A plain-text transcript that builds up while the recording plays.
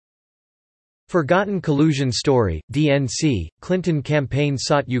Forgotten Collusion Story, DNC, Clinton campaign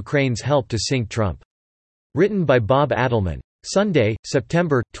sought Ukraine's help to sink Trump. Written by Bob Adelman. Sunday,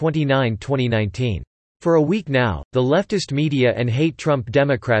 September 29, 2019. For a week now, the leftist media and hate Trump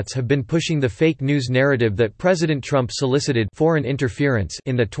Democrats have been pushing the fake news narrative that President Trump solicited foreign interference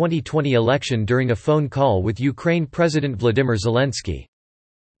in the 2020 election during a phone call with Ukraine President Vladimir Zelensky.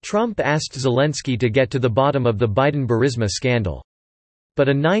 Trump asked Zelensky to get to the bottom of the Biden-Burisma scandal. But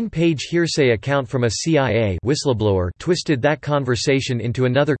a 9-page hearsay account from a CIA whistleblower twisted that conversation into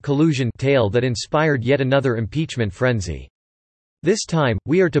another collusion tale that inspired yet another impeachment frenzy. This time,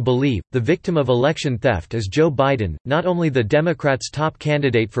 we are to believe, the victim of election theft is Joe Biden, not only the Democrats' top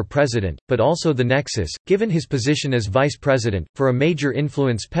candidate for president, but also the nexus, given his position as vice president, for a major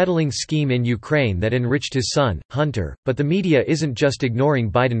influence peddling scheme in Ukraine that enriched his son, Hunter. But the media isn't just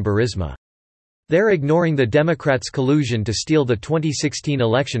ignoring Biden-Burisma. They're ignoring the Democrats' collusion to steal the 2016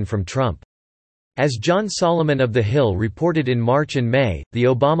 election from Trump. As John Solomon of The Hill reported in March and May, the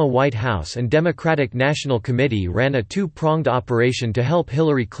Obama White House and Democratic National Committee ran a two-pronged operation to help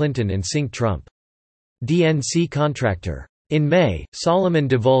Hillary Clinton and sink Trump. DNC contractor. In May, Solomon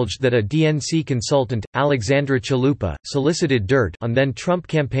divulged that a DNC consultant, Alexandra Chalupa, solicited dirt on then-Trump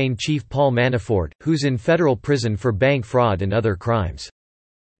campaign chief Paul Manafort, who's in federal prison for bank fraud and other crimes.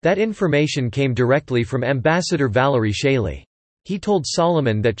 That information came directly from Ambassador Valerie Shaley. He told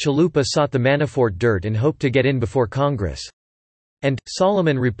Solomon that Chalupa sought the Manafort dirt and hoped to get in before Congress. And,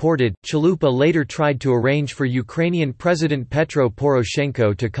 Solomon reported, Chalupa later tried to arrange for Ukrainian President Petro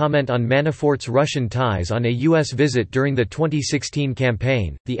Poroshenko to comment on Manafort's Russian ties on a U.S. visit during the 2016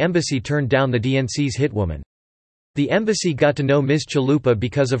 campaign. The embassy turned down the DNC's hitwoman. The embassy got to know Ms. Chalupa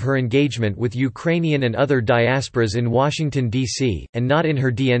because of her engagement with Ukrainian and other diasporas in Washington, D.C., and not in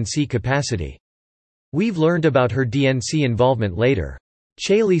her DNC capacity. We've learned about her DNC involvement later.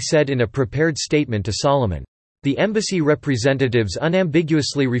 Shaley said in a prepared statement to Solomon. The embassy representatives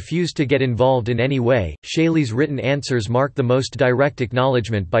unambiguously refused to get involved in any way. Shaley's written answers mark the most direct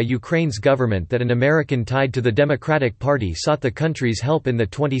acknowledgement by Ukraine's government that an American tied to the Democratic Party sought the country's help in the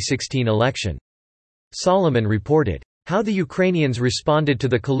 2016 election. Solomon reported. How the Ukrainians responded to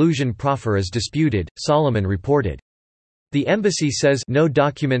the collusion proffer is disputed, Solomon reported. The embassy says no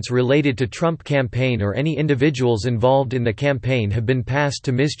documents related to Trump campaign or any individuals involved in the campaign have been passed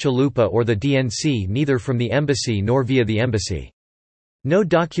to Ms. Chalupa or the DNC, neither from the embassy nor via the embassy. No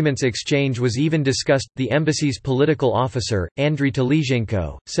documents exchange was even discussed. The embassy's political officer, Andriy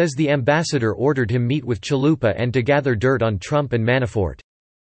Telizhenko, says the ambassador ordered him meet with Chalupa and to gather dirt on Trump and Manafort.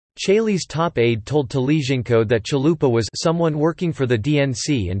 Shaley's top aide told Telizhenko that Chalupa was someone working for the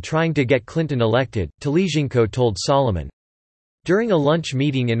DNC and trying to get Clinton elected, Telizhenko told Solomon. During a lunch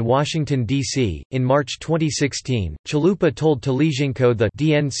meeting in Washington, D.C., in March 2016, Chalupa told Telizhenko the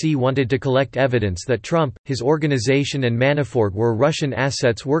DNC wanted to collect evidence that Trump, his organization and Manafort were Russian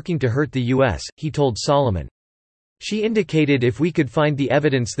assets working to hurt the U.S., he told Solomon. She indicated if we could find the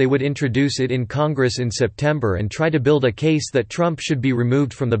evidence they would introduce it in Congress in September and try to build a case that Trump should be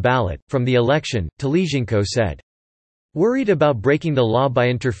removed from the ballot, from the election, Telizhenko said. Worried about breaking the law by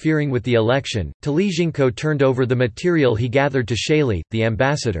interfering with the election, Telizhenko turned over the material he gathered to Shaley, the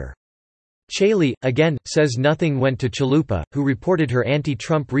ambassador. Shaley, again, says nothing went to Chalupa, who reported her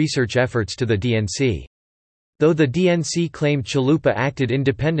anti-Trump research efforts to the DNC. Though the DNC claimed Chalupa acted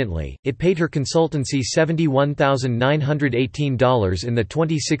independently, it paid her consultancy $71,918 in the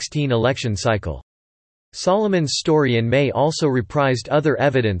 2016 election cycle. Solomon's story in May also reprised other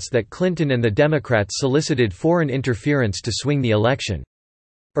evidence that Clinton and the Democrats solicited foreign interference to swing the election.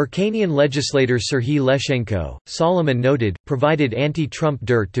 Urkanian legislator Serhiy Leshenko, Solomon noted, provided anti-Trump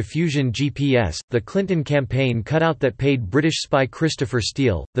dirt to Fusion GPS. The Clinton campaign cutout that paid British spy Christopher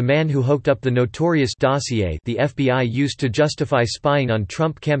Steele, the man who hooked up the notorious dossier the FBI used to justify spying on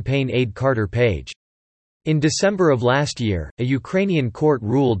Trump campaign aide Carter Page. In December of last year, a Ukrainian court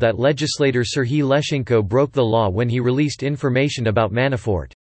ruled that legislator Serhiy Leshenko broke the law when he released information about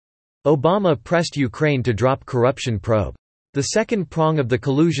Manafort. Obama pressed Ukraine to drop corruption probe. The second prong of the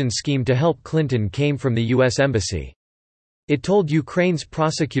collusion scheme to help Clinton came from the U.S. Embassy. It told Ukraine's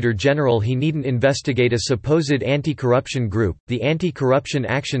prosecutor general he needn't investigate a supposed anti-corruption group, the Anti-Corruption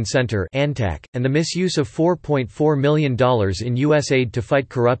Action Center (ANTAC), and the misuse of $4.4 million in U.S. aid to fight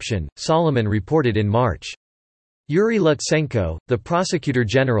corruption, Solomon reported in March. Yuri Lutsenko, the prosecutor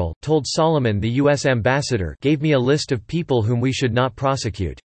general, told Solomon the U.S. ambassador gave me a list of people whom we should not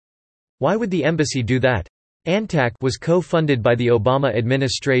prosecute. Why would the embassy do that? ANTAC was co-funded by the Obama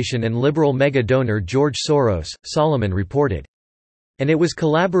administration and liberal mega-donor George Soros, Solomon reported. And it was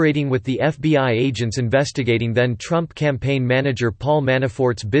collaborating with the FBI agents investigating then-Trump campaign manager Paul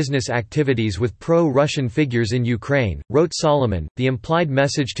Manafort's business activities with pro-Russian figures in Ukraine, wrote Solomon. The implied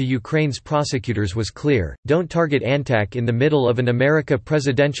message to Ukraine's prosecutors was clear: don't target Antak in the middle of an America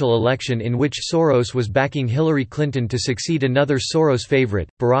presidential election in which Soros was backing Hillary Clinton to succeed another Soros favorite,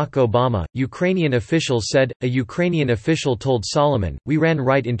 Barack Obama. Ukrainian officials said. A Ukrainian official told Solomon, "We ran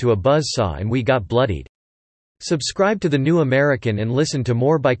right into a buzzsaw and we got bloodied." Subscribe to The New American and listen to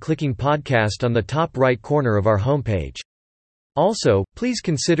more by clicking podcast on the top right corner of our homepage. Also, please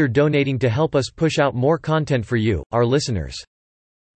consider donating to help us push out more content for you, our listeners.